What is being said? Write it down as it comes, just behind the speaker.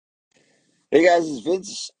Hey guys, it's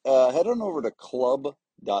Vince. Head on over to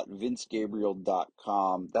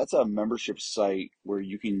club.vincegabriel.com. That's a membership site where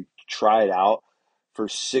you can try it out for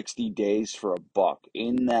 60 days for $1.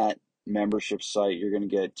 In that membership site, you're going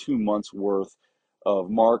to get 2 months worth of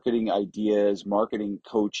marketing ideas, marketing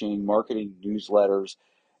coaching, marketing newsletters.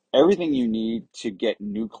 Everything you need to get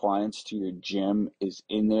new clients to your gym is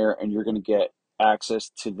in there, and you're going to get access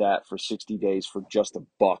to that for 60 days for just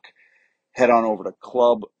 $1. Head on over to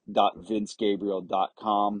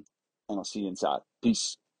club.vincegabriel.com and I'll see you inside.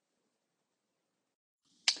 Peace.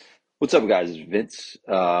 What's up, guys? It's Vince.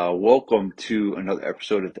 Welcome to another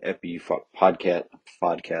episode of the FBU podcast.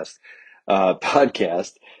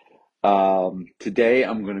 Today,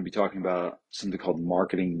 I'm going to be talking about something called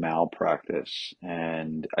marketing malpractice,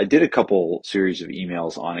 and I did a couple series of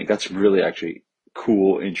emails on it. Got some really actually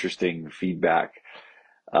cool, interesting feedback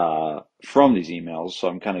from these emails. So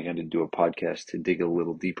I'm kind of going to do a podcast to dig a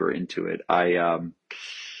little deeper into it. I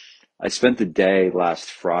spent the day last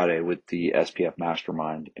Friday with the SPF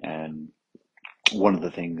Mastermind, and one of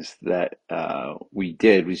the things that we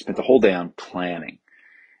spent the whole day on planning.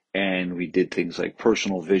 And we did things like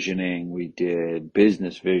personal visioning, we did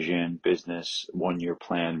business vision, business 1 year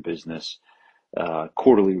plan, business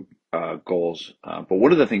quarterly goals. But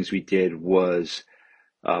one of the things we did was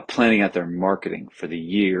planning out their marketing for the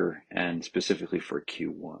year and specifically for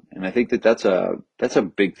Q1. And I think that that's a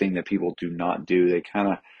big thing that people do not do. They kind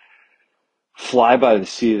of fly by the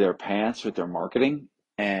seat of their pants with their marketing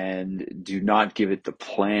and do not give it the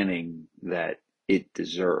planning that it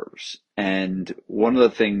deserves. And one of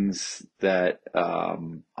the things that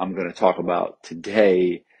I'm going to talk about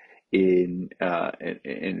today in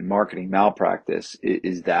marketing malpractice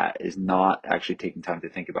is not actually taking time to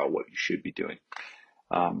think about what you should be doing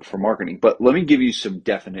for marketing. But let me give you some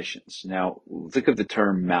definitions. Now, think of the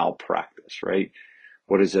term malpractice, right?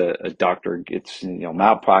 What is a doctor gets,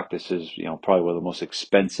 malpractice is, probably one of the most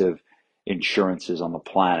expensive insurances on the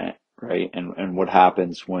planet, right? And what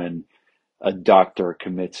happens when a doctor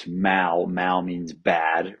commits mal means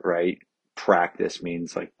bad, right? Practice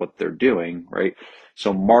means like what they're doing, right?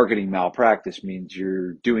 So marketing malpractice means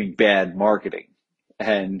you're doing bad marketing.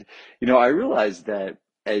 And, I realized that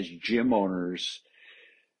as gym owners,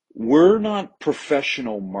 we're not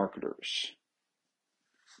professional marketers,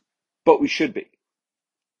 but we should be.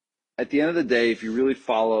 At the end of the day, if you really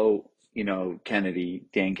follow, Dan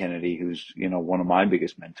Kennedy, who's, one of my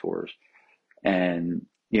biggest mentors, and,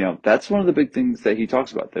 that's one of the big things that he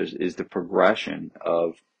talks about. Is the progression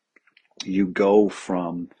of you go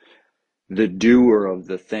from the doer of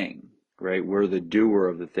the thing, right? We're the doer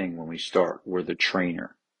of the thing when we start. We're the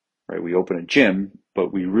trainer, right? We open a gym,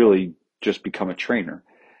 but we really just become a trainer.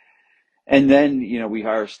 And then, we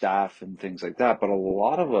hire staff and things like that. But a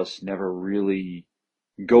lot of us never really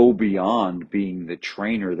go beyond being the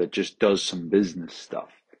trainer that just does some business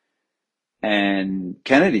stuff. And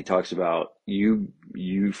Kennedy talks about you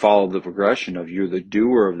follow the progression of you're the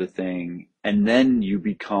doer of the thing, and then you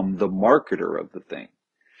become the marketer of the thing.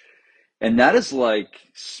 And that is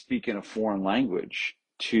like speaking a foreign language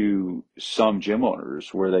to some gym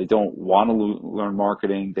owners where they don't want to learn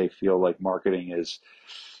marketing. They feel like marketing is,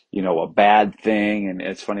 a bad thing. And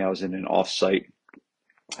it's funny, I was in an offsite.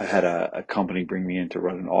 I had a company bring me in to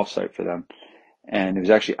run an offsite for them, and it was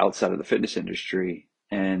actually outside of the fitness industry.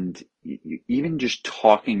 And even just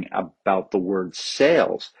talking about the word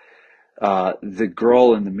sales, the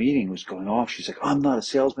girl in the meeting was going off. She's like, "I'm not a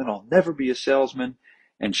salesman. I'll never be a salesman."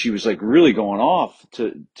 And she was like really going off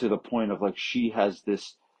to the point of like she has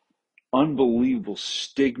this unbelievable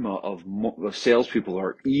stigma of salespeople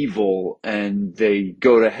are evil and they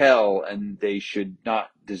go to hell and they should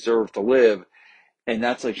not deserve to live. And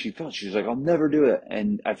that's like she felt. She's like, I'll never do it.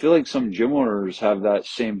 And I feel like some gym owners have that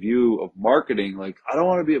same view of marketing. Like, I don't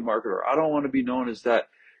want to be a marketer. I don't want to be known as that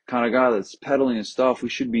kind of guy that's peddling and stuff. We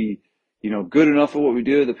should be, good enough at what we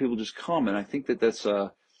do that people just come. And I think that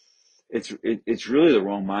it's really the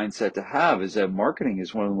wrong mindset to have. Is that marketing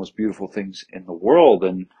is one of the most beautiful things in the world.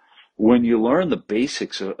 And when you learn the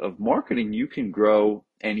basics of marketing, you can grow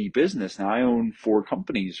any business. Now, I own 4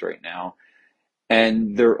 companies right now,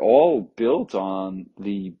 and they're all built on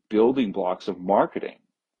the building blocks of marketing,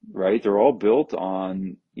 right? They're all built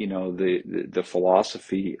on, the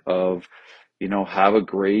philosophy of, have a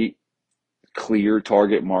great, clear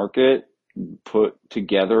target market, put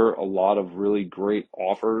together a lot of really great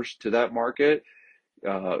offers to that market,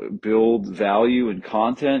 build value and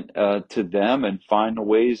content to them, and find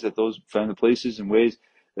the places and ways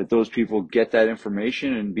that those people get that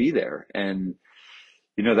information and be there. And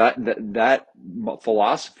that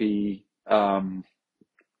philosophy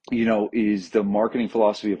is the marketing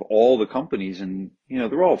philosophy of all the companies. And,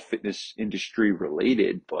 they're all fitness industry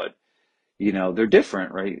related, but, they're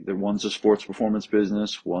different, right? One's a sports performance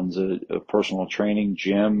business, one's a personal training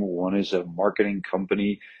gym, one is a marketing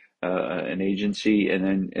company, an agency,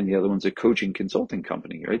 and the other one's a coaching consulting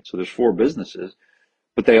company, right? So there's four businesses,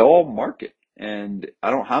 but they all market. And I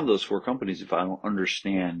don't have those four companies if I don't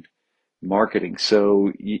understand marketing.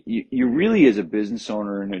 So you really, as a business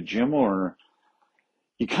owner and a gym owner,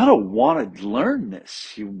 you kind of want to learn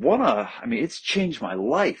this. It's changed my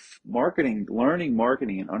life. Learning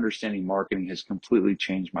marketing and understanding marketing has completely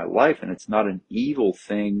changed my life. And it's not an evil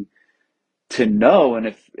thing to know. And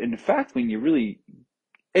if, in fact, when you really,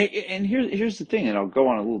 and here's the thing, and I'll go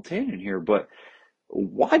on a little tangent here, but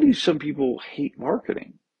why do some people hate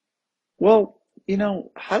marketing? Well,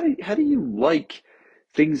 how do you like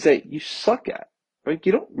things that you suck at? Right?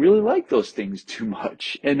 You don't really like those things too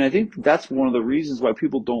much. And I think that's one of the reasons why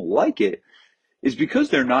people don't like it is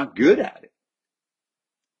because they're not good at it.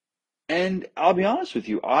 And I'll be honest with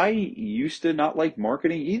you, I used to not like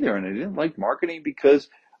marketing either. And I didn't like marketing because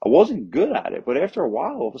I wasn't good at it. But after a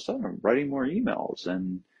while, all of a sudden I'm writing more emails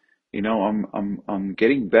and I'm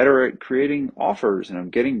getting better at creating offers and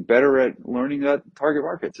I'm getting better at learning that target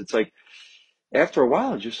markets. It's like after a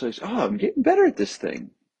while, it just like, oh, I'm getting better at this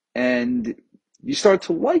thing. And you start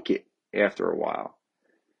to like it after a while.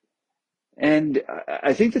 And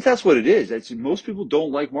I think that that's what it is. Most people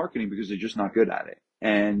don't like marketing because they're just not good at it.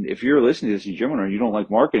 And if you're listening to this, you owner, and you don't like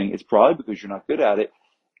marketing, it's probably because you're not good at it.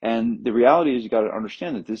 And the reality is you got to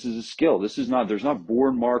understand that this is a skill. There's not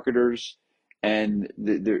born marketers and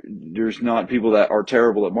there's not people that are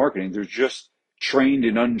terrible at marketing. There's just trained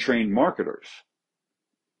and untrained marketers.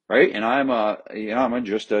 Right. And I'm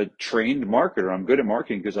just a trained marketer. I'm good at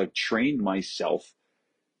marketing because I've trained myself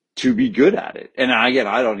to be good at it. And again,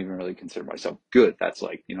 I don't even really consider myself good. That's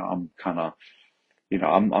like, I'm kind of,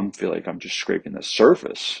 I'm feel like I'm just scraping the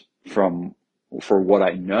surface for what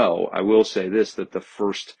I know. I will say this, that the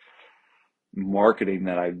first marketing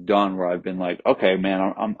that I've done where I've been like, okay,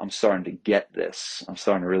 man, I'm starting to get this. I'm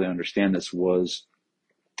starting to really understand this was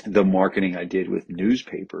the marketing I did with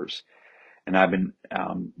newspapers. And I've been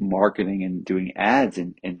marketing and doing ads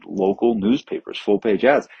in local newspapers, full page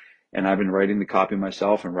ads. And I've been writing the copy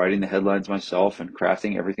myself and writing the headlines myself and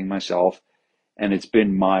crafting everything myself. And it's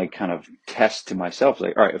been my kind of test to myself.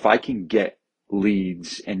 Like, all right, if I can get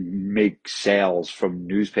leads and make sales from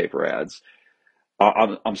newspaper ads,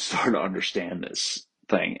 I'm starting to understand this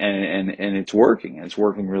thing, and it's working, and it's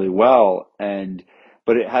working really well.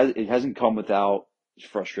 But it hasn't come without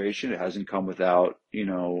frustration. It hasn't come without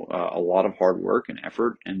a lot of hard work and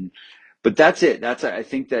effort. But that's it. I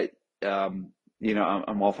think that I'm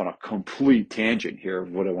off on a complete tangent here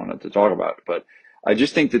of what I wanted to talk about, but I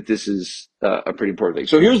just think that this is a pretty important thing.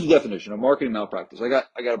 So here's the definition of marketing malpractice. I got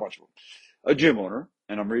a bunch of them. A gym owner,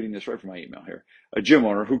 and I'm reading this right from my email here, a gym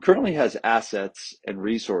owner who currently has assets and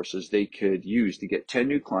resources they could use to get 10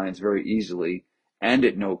 new clients very easily and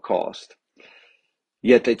at no cost.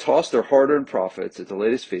 Yet they toss their hard-earned profits at the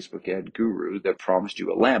latest Facebook ad guru that promised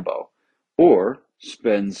you a Lambo, or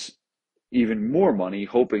spends even more money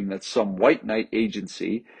hoping that some white knight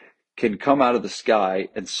agency can come out of the sky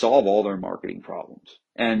and solve all their marketing problems.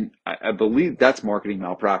 And I believe that's marketing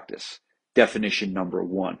malpractice. Definition number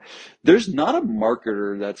one. There's not a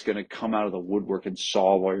marketer that's going to come out of the woodwork and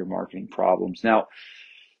solve all your marketing problems. Now,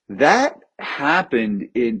 that happened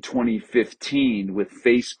in 2015 with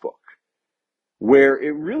Facebook, where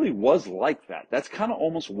it really was like that. That's kind of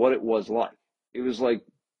almost what it was like. It was like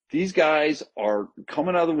these guys are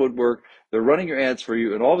coming out of the woodwork, they're running your ads for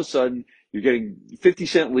you, and all of a sudden you're getting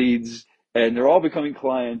 50-cent leads and they're all becoming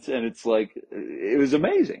clients. And it's like, it was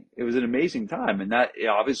amazing. It was an amazing time. And that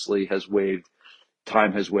obviously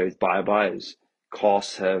time has waved bye as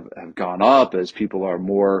costs have gone up, as people are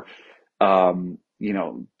more,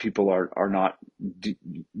 people are not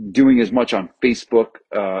doing as much on Facebook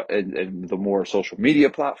and the more social media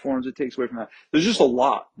platforms it takes away from that. There's just a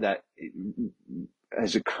lot that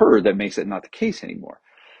has occurred that makes it not the case anymore,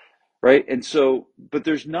 right? And so, but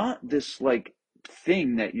there's not this like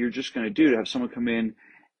thing that you're just going to do to have someone come in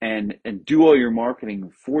and do all your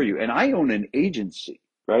marketing for you. And I own an agency,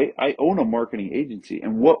 right? I own a marketing agency,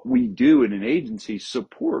 and what we do in an agency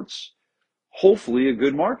supports hopefully a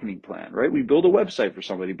good marketing plan, right? We build a website for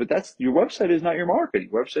somebody, but your website is not your marketing.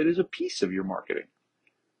 Website is a piece of your marketing,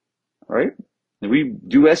 right? And we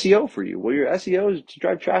do SEO for you. Well, your SEO is to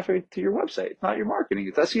drive traffic to your website. It's not your marketing.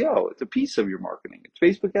 It's SEO. It's a piece of your marketing.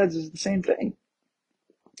 Facebook ads is the same thing.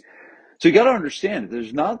 So you got to understand,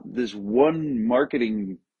 there's not this one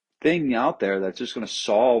marketing thing out there that's just going to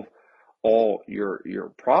solve all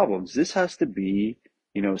your problems. This has to be,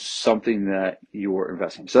 something that you're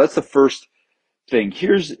investing. So that's the first thing.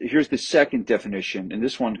 Here's the second definition, and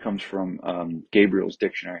this one comes from Gabriel's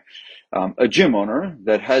dictionary. A gym owner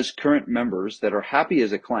that has current members that are happy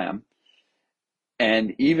as a clam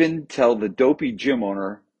and even tell the dopey gym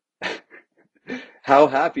owner how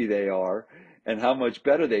happy they are and how much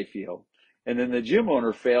better they feel. And then the gym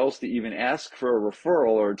owner fails to even ask for a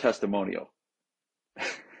referral or a testimonial.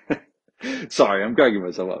 Sorry, I'm cracking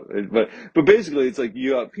myself up. But basically, it's like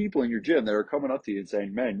you have people in your gym that are coming up to you and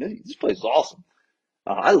saying, "Man, this place is awesome.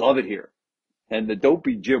 I love it here." And the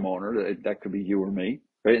dopey gym owner, that could be you or me,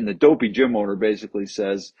 right? And the dopey gym owner basically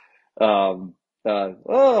says, "Oh,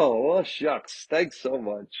 well, shucks, thanks so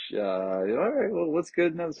much. All right, well, let's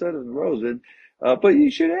get another set of rows in. But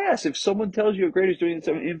you should ask if someone tells you a great is doing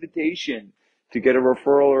some invitation to get a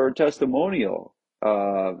referral or a testimonial.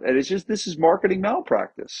 And it's just, this is marketing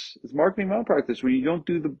malpractice. It's marketing malpractice when you don't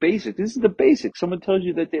do the basics. This is the basics. Someone tells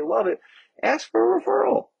you that they love it. Ask for a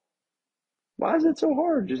referral. Why is it so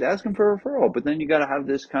hard? Just ask them for a referral. But then you got to have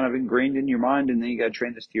this kind of ingrained in your mind, and then you got to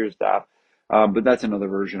train this to your staff. But that's another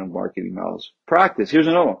version of marketing malpractice. Here's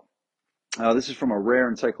another one. This is from a rare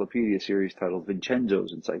encyclopedia series titled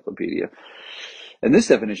Vincenzo's Encyclopedia. And this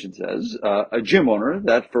definition says, a gym owner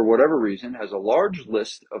that, for whatever reason, has a large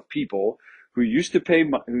list of people who used to pay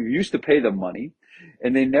them money,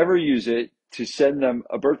 and they never use it to send them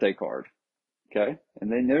a birthday card. Okay,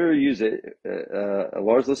 and they never use it. A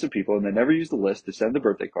large list of people, and they never use the list to send the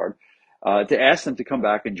birthday card, to ask them to come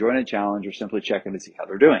back and join a challenge or simply check in to see how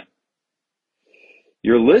they're doing.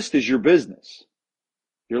 Your list is your business.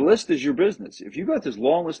 Your list is your business. If you got this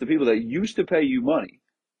long list of people that used to pay you money,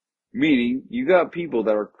 meaning you got people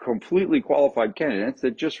that are completely qualified candidates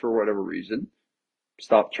that just for whatever reason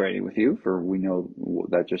stop training with you, for we know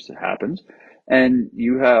that just happens, and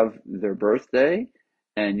you have their birthday,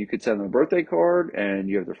 and you could send them a birthday card, and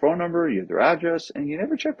you have their phone number, you have their address, and you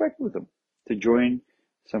never check back with them to join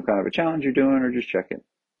some kind of a challenge you're doing or just check in.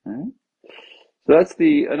 All right? So that's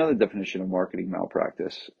another definition of marketing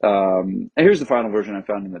malpractice. And here's the final version I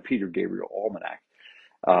found in the Peter Gabriel Almanac.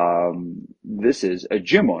 This is a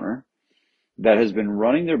gym owner that has been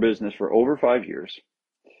running their business for over 5 years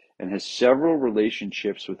and has several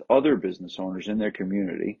relationships with other business owners in their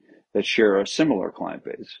community that share a similar client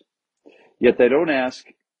base. Yet they don't ask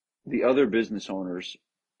the other business owners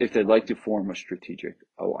if they'd like to form a strategic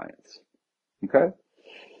alliance. Okay?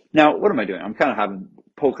 Now, what am I doing? I'm kind of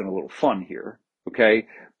poking a little fun here. Okay?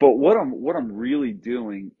 But what I'm really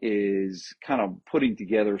doing is kind of putting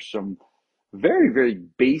together some very, very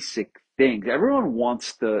basic things. Everyone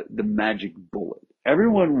wants the magic bullet.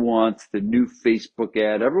 Everyone wants the new Facebook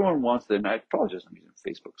ad. Everyone wants and I apologize, I'm using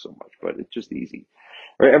Facebook so much, but it's just easy.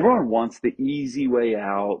 Right? Everyone wants the easy way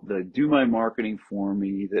out, the do my marketing for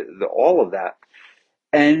me, the all of that.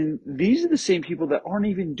 And these are the same people that aren't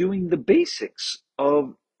even doing the basics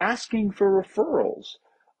of asking for referrals,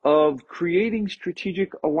 of creating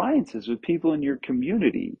strategic alliances with people in your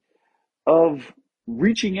community, of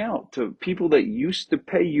reaching out to people that used to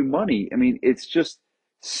pay you money. I mean, it's just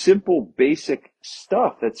simple, basic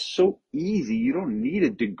stuff that's so easy. You don't need a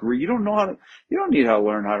degree. You don't need how to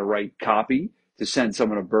learn how to write copy to send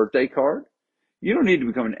someone a birthday card. You don't need to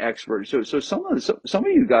become an expert. So some of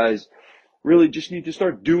you guys really just need to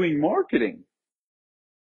start doing marketing.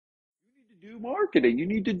 You need to do marketing. You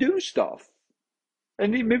need to do stuff.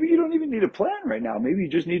 And maybe you don't even need a plan right now. Maybe you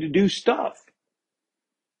just need to do stuff.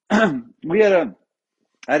 I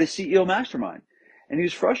had a CEO mastermind, and he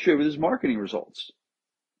was frustrated with his marketing results.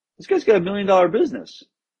 This guy's got $1 million business.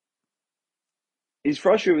 He's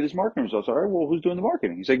frustrated with his marketing results. All right, well, who's doing the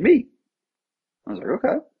marketing? He's like, me. I was like,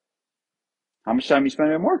 okay. How much time are you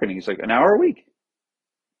spending on marketing? He's like, an hour a week.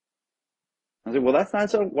 I was like, well, that's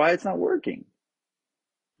not why it's not working.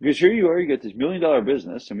 Because here you are, you got this $1 million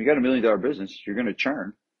business, and we got $1 million business, you're going to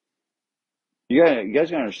churn. You guys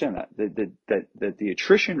got to understand that the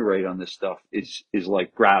attrition rate on this stuff is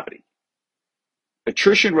like gravity.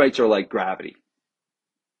 Attrition rates are like gravity.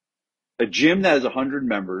 A gym that has 100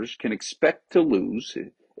 members can expect to lose,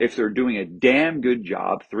 if they're doing a damn good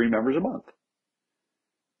job, 3 members a month.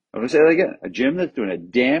 I'm going to say that again. A gym that's doing a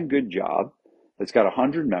damn good job, that's got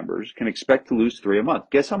 100 members, can expect to lose 3 a month.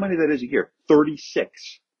 Guess how many that is a year?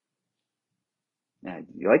 36. Now,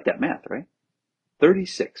 you like that math, right?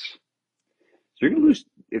 36. So you're going to lose,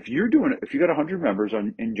 if you got 100 members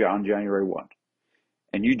on January 1,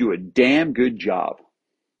 and you do a damn good job,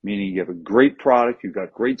 meaning you have a great product, you've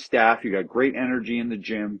got great staff, you got great energy in the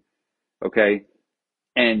gym, okay,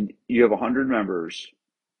 and you have 100 members,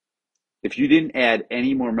 If you didn't add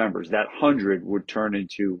any more members, that 100 would turn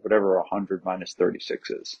into whatever 100 minus 36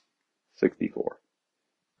 is, 64,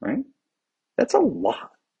 right? That's a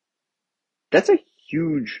lot. That's a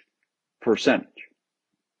huge percentage.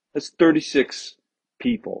 That's 36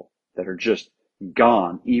 people that are just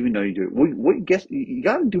gone, even though you do it. Guess you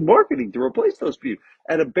got to do marketing to replace those people.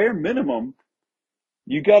 At a bare minimum,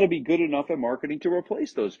 you got to be good enough at marketing to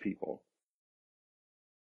replace those people.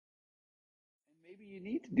 Maybe you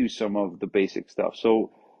need to do some of the basic stuff.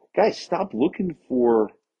 So, guys, stop looking for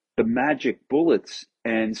the magic bullets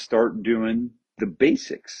and start doing the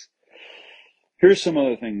basics. Here's some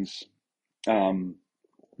other things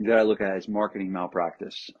that I look at as marketing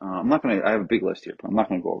malpractice. I have a big list here, but I'm not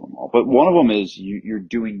gonna go over them all. But one of them is you're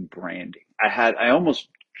doing branding. I almost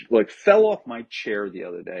like fell off my chair the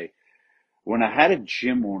other day when I had a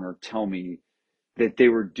gym owner tell me that they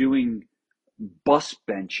were doing bus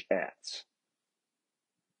bench ads.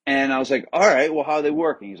 And I was like, all right, well, how are they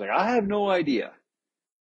working? He's like, I have no idea. I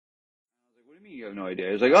was like, what do you mean you have no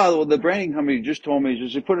idea? He's like, oh, well, the branding company just told me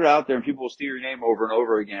just to put it out there and people will steal your name over and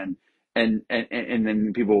over again. And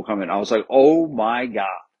then people will come in. I was like, oh my God.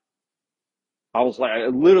 I was like, I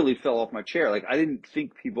literally fell off my chair. Like, I didn't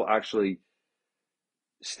think people actually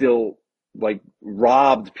still like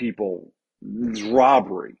robbed people. It's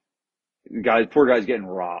robbery. Poor guy's getting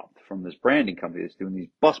robbed from this branding company that's doing these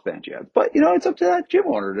bus bench ads. But it's up to that gym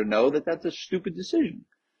owner to know that that's a stupid decision.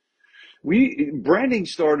 Branding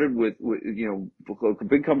started with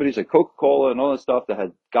big companies like Coca-Cola and all that stuff that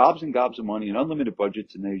had gobs and gobs of money and unlimited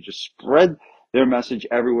budgets, and they just spread their message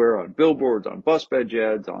everywhere on billboards, on bus bed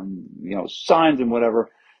ads, on signs and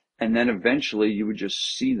whatever. And then eventually you would just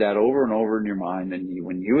see that over and over in your mind. And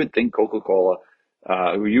when you would think Coca-Cola,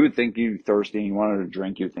 you would think you thirsty and you wanted a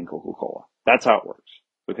drink, you would think Coca-Cola. That's how it works.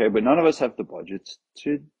 Okay, but none of us have the budgets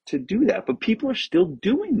to do that. But people are still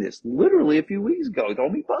doing this. Literally a few weeks ago, they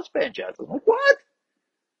told me bus bench ads. I'm like, what?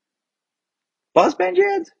 Bus bench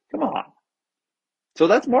ads? Come on. So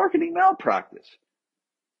that's marketing malpractice,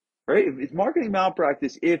 right? It's marketing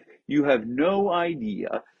malpractice if you have no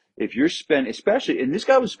idea, if you're spending, especially, and this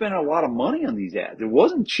guy was spending a lot of money on these ads. It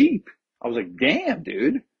wasn't cheap. I was like, damn,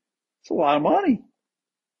 dude, it's a lot of money.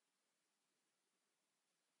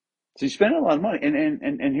 So he's spending a lot of money.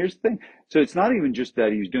 And here's the thing. So it's not even just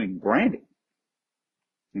that he was doing branding.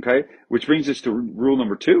 Okay, which brings us to rule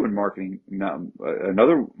number 2 in marketing.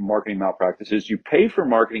 Another marketing malpractice is you pay for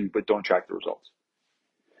marketing but don't track the results.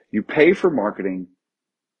 You pay for marketing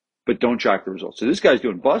but don't track the results. So this guy's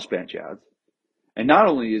doing bus bench ads, and not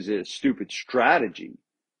only is it a stupid strategy,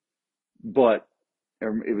 but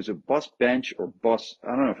it was a bus bench or bus.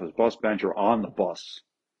 I don't know if it was bus bench or on the bus,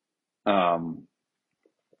 um,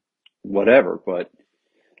 whatever. But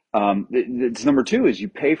it's number 2 is you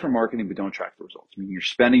pay for marketing but don't track the results. I mean, you're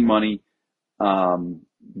spending money.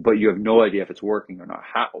 But you have no idea if it's working or not.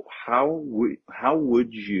 How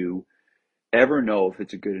would you ever know if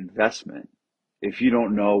it's a good investment if you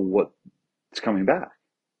don't know what's coming back?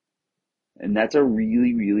 And that's a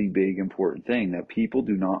really, really big important thing that people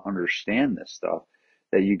do not understand this stuff,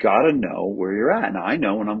 that you got to know where you're at. Now, I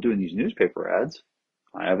know when I'm doing these newspaper ads,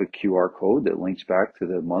 I have a QR code that links back to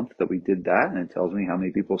the month that we did that, and it tells me how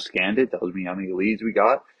many people scanned it, tells me how many leads we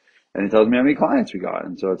got, and it tells me how many clients we got.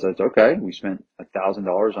 And so it says, okay, we spent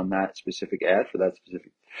 $1,000 on that specific ad for that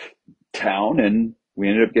specific town, and we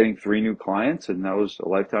ended up getting 3 new clients, and that was a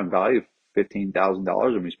lifetime value of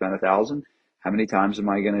 $15,000, and we spent 1,000. How many times am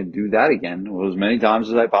I going to do that again? Well, as many times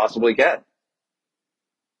as I possibly can.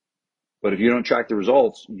 But if you don't track the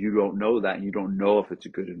results, you don't know that, and you don't know if it's a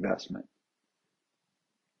good investment.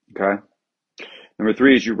 Okay. Number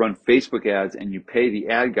 3 is you run Facebook ads and you pay the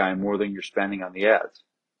ad guy more than you're spending on the ads.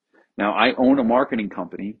 Now, I own a marketing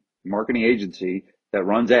company, marketing agency that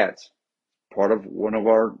runs ads. Part of one of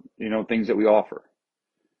our, things that we offer.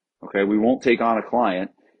 Okay. We won't take on a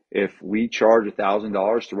client if we charge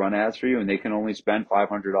 $1,000 to run ads for you and they can only spend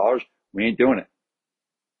 $500. We ain't doing it.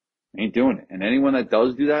 We ain't doing it. And anyone that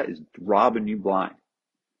does do that is robbing you blind.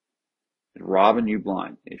 Robbing you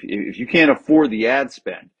blind. If you can't afford the ad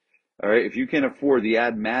spend, all right, if you can't afford the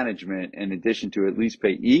ad management in addition to at least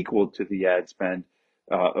pay equal to the ad spend,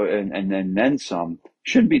 and then some,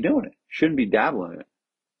 shouldn't be doing it. Shouldn't be dabbling in it.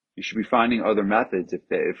 You should be finding other methods if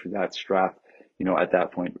that's strapped, at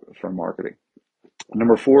that point for marketing.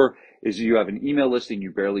 Number 4 is you have an email list and you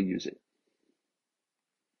barely use it.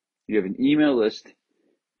 You have an email list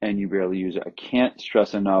and you barely use it. I can't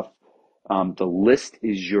stress enough. The list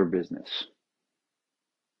is your business.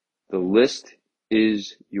 The list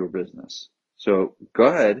is your business. So go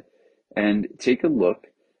ahead and take a look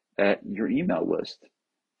at your email list.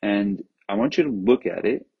 And I want you to look at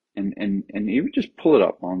it and even just pull it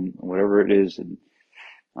up on whatever it is, and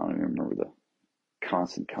I don't even remember the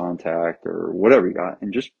Constant Contact or whatever you got,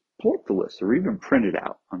 and just pull up the list or even print it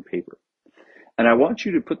out on paper. And I want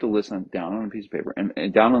you to put the list down on a piece of paper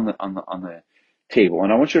and down on the table.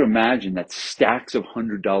 And I want you to imagine that stacks of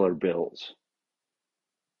 $100 bills,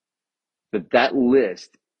 that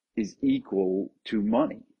list is equal to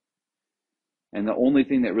money. And the only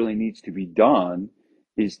thing that really needs to be done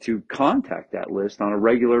is to contact that list on a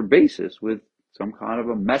regular basis with some kind of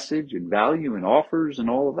a message and value and offers and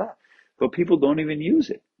all of that. But people don't even use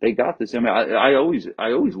it. They got this. I mean, I always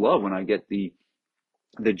love when I get the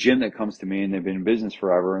gym that comes to me and they've been in business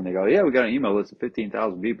forever and they go, yeah, we got an email list of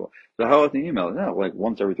 15,000 people. So how often email? No, like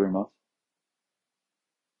once every 3 months.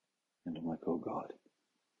 And I'm like, oh God,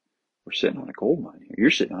 we're sitting on a gold mine here.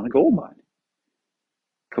 You're sitting on a gold mine,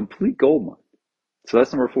 complete gold mine. So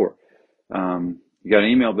that's number 4. You got an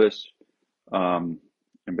email list, and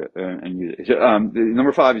use it.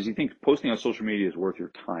 Number 5 is you think posting on social media is worth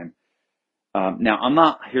your time. Now I'm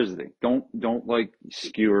not, here's the thing. Don't like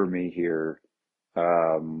skewer me here.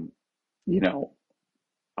 You know,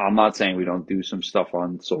 I'm not saying we don't do some stuff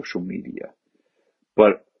on social media,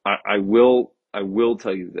 but I will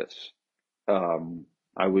tell you this.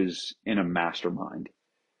 I was in a mastermind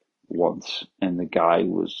once, and the guy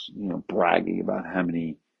was, bragging about how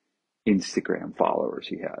many Instagram followers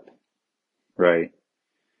he had, right?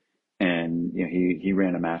 And he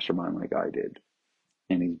ran a mastermind like I did,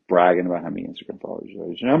 and he's bragging about how many Instagram followers he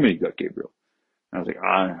had. How many you got, Gabriel? And I was like,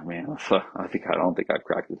 man, I don't think I've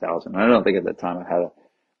cracked 1,000. I don't think at that time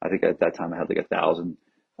I think at that time I had like 1,000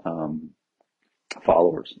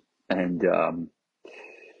 followers, and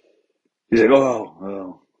he's like,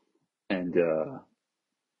 oh, and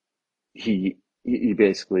he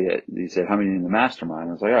basically he said, how many in the mastermind?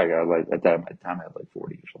 I was like, I got like at that time I had like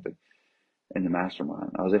 40 or something in the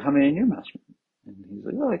mastermind. I was like, how many in your mastermind? And he's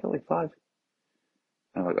like, oh, I got like 5.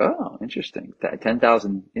 I'm like, oh, interesting.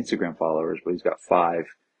 10,000 Instagram followers, but he's got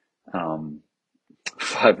 5 um,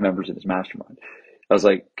 5 members in his mastermind. I was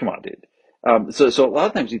like, come on, dude. So a lot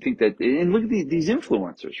of times you think that, and look at these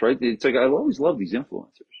influencers, right? It's like I always love these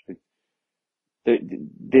influencers.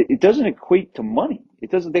 It doesn't equate to money. It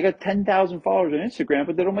doesn't. They got 10,000 followers on Instagram,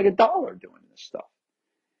 but they don't make $1 doing this stuff.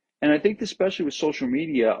 And I think, especially with social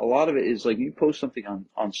media, a lot of it is like you post something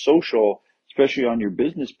on social, especially on your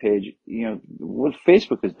business page. What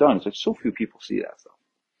Facebook has done is like so few people see that stuff.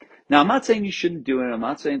 Now, I'm not saying you shouldn't do it. I'm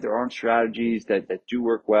not saying there aren't strategies that do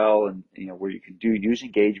work well, and where you can use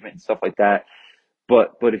engagement and stuff like that.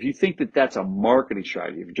 But if you think that that's a marketing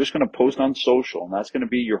strategy, if you're just going to post on social and that's going to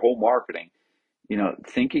be your whole marketing,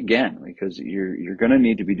 think again, because you're going to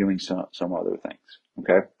need to be doing some other things.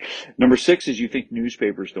 Okay. Number 6 is you think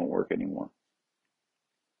newspapers don't work anymore.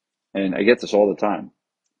 And I get this all the time.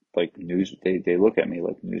 Like they look at me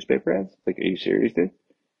like, newspaper ads? Like, are you serious, dude?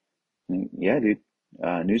 Yeah, dude.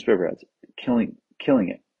 Newspaper ads, killing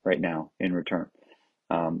it right now in return.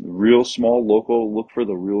 Real small local, look for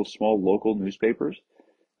the real small local newspapers,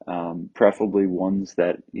 preferably ones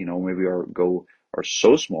that, maybe are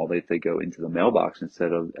so small that they go into the mailbox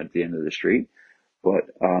instead of at the end of the street. But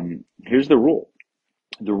here's the rule.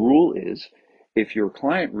 The rule is, if your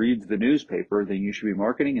client reads the newspaper, then you should be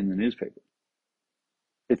marketing in the newspaper.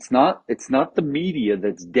 It's not the media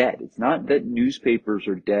that's dead. It's not that newspapers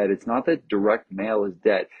are dead. It's not that direct mail is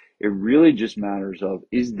dead. It really just matters of,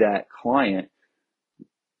 is that client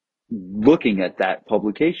looking at that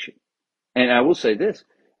publication? And I will say this,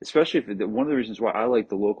 especially if one of the reasons why I like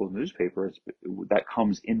the local newspaper that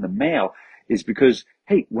comes in the mail is because,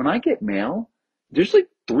 hey, when I get mail, there's like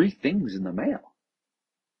 3 things in the mail.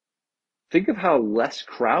 Think of how less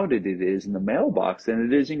crowded it is in the mailbox than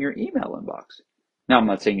it is in your email inbox. Now, I'm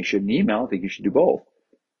not saying you shouldn't email. I think you should do both,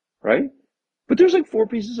 right? But there's like 4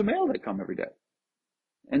 pieces of mail that come every day.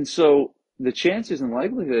 And so the chances and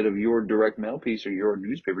likelihood of your direct mail piece or your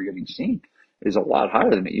newspaper getting seen is a lot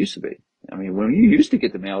higher than it used to be. I mean, when you used to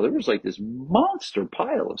get the mail, there was like this monster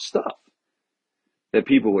pile of stuff that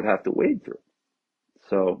people would have to wade through.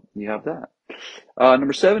 So you have that.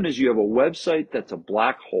 Number 7 is you have a website that's a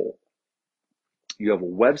black hole. You have a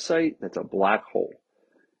website that's a black hole.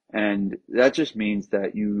 And that just means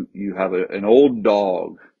that you have an old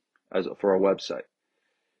dog for a website.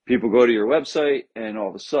 People go to your website and all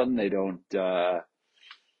of a sudden they don't, it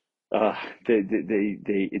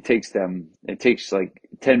takes like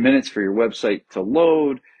 10 minutes for your website to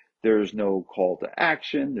load. There's no call to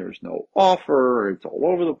action. There's no offer. It's all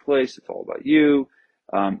over the place. It's all about you.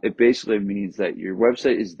 It basically means that your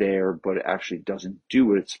website is there, but it actually doesn't do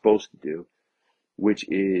what it's supposed to do, which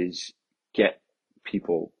is get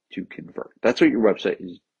people to convert. That's what your website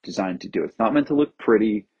is designed to do. It's not meant to look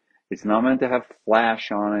pretty. It's not meant to have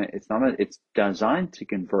flash on it. It's not meant, it's designed to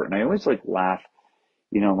convert. And I always like laugh,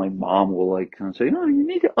 my mom will like kind of say, you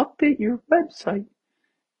need to update your website.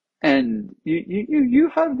 And you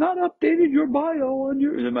have not updated your bio on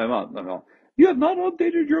your, and my mom, you have not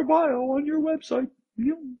updated your bio on your website.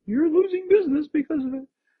 You're losing business because of it.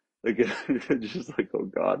 Like, just like, oh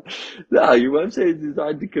God, no, your website is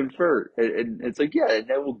designed to convert. And it's like, yeah, and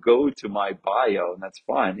that will go to my bio, and that's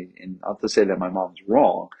fine. And not to say that my mom's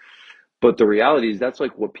wrong, but the reality is that's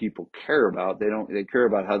like what people care about. They care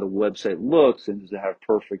about how the website looks and does it have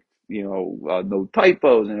perfect, no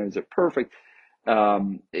typos, and is it perfect?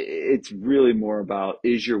 It's really more about,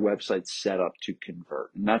 is your website set up to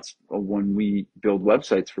convert? And that's when we build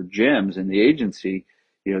websites for gyms in the agency,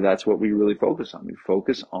 that's what we really focus on. We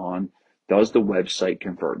focus on, does the website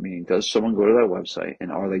convert? Meaning, does someone go to that website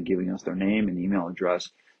and are they giving us their name and email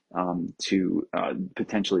address to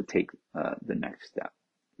potentially take the next step?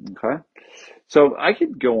 Okay. So I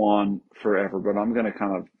could go on forever, but I'm going to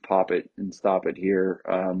kind of pop it and stop it here.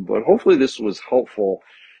 But hopefully this was helpful,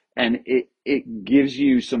 and it gives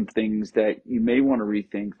you some things that you may want to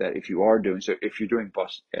rethink, that if you are doing so, if you're doing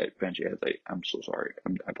bus bench ads, I'm so sorry.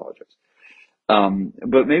 I apologize.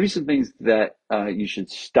 But maybe some things that you should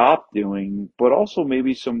stop doing, but also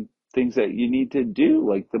maybe some things that you need to do,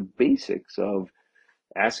 like the basics of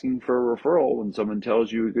asking for a referral when someone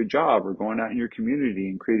tells you a good job, or going out in your community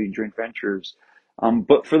and creating joint ventures.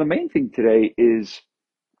 But for the main thing today is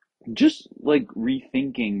just like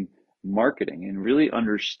rethinking marketing and really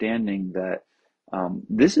understanding that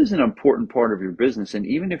this is an important part of your business. And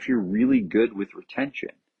even if you're really good with retention,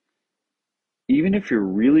 even if you're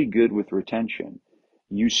really good with retention,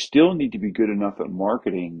 you still need to be good enough at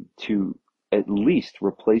marketing to at least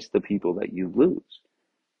replace the people that you lose.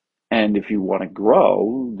 And if you want to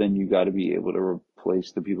grow, then you got to be able to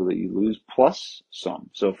replace the people that you lose plus some.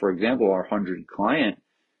 So, for example, our 100 client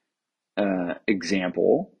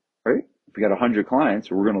example, right? If we got 100 clients,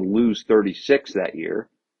 we're going to lose 36 that year.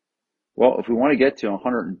 Well, if we want to get to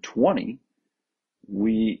 120,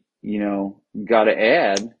 we, got to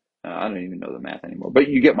add, I don't even know the math anymore, but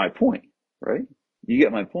you get my point, right? You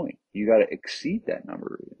get my point. You got to exceed that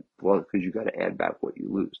number. Well, because you got to add back what you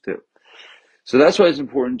lose too. So that's why it's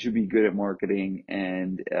important to be good at marketing.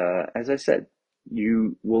 And as I said,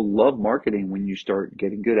 you will love marketing when you start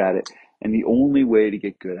getting good at it. And the only way to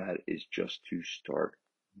get good at it is just to start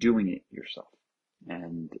doing it yourself.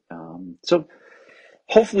 And so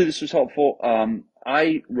hopefully this was helpful.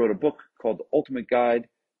 I wrote a book called The Ultimate Guide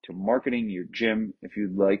to Marketing Your Gym. If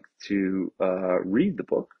you'd like to read the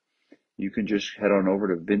book, you can just head on over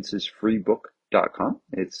to vincesfreebook.com.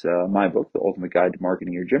 It's my book, The Ultimate Guide to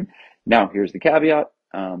Marketing Your Gym. Now, here's the caveat.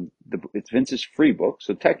 It's Vince's free book,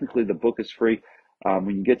 so technically the book is free.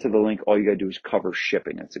 When you get to the link, all you got to do is cover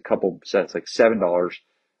shipping. It's a couple sets, like $7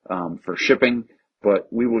 for shipping,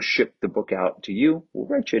 but we will ship the book out to you. We'll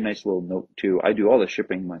write you a nice little note too. I do all the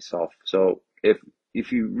shipping myself. So if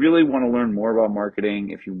you really want to learn more about marketing,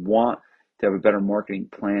 if you want to have a better marketing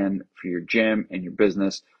plan for your gym and your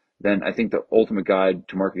business, then I think the Ultimate Guide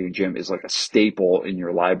to Marketing Your Gym is like a staple in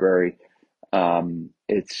your library.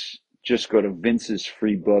 It's just go to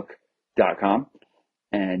vincesfreebook.com,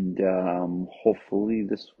 and hopefully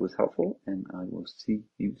this was helpful, and I will see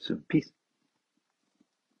you soon. Peace.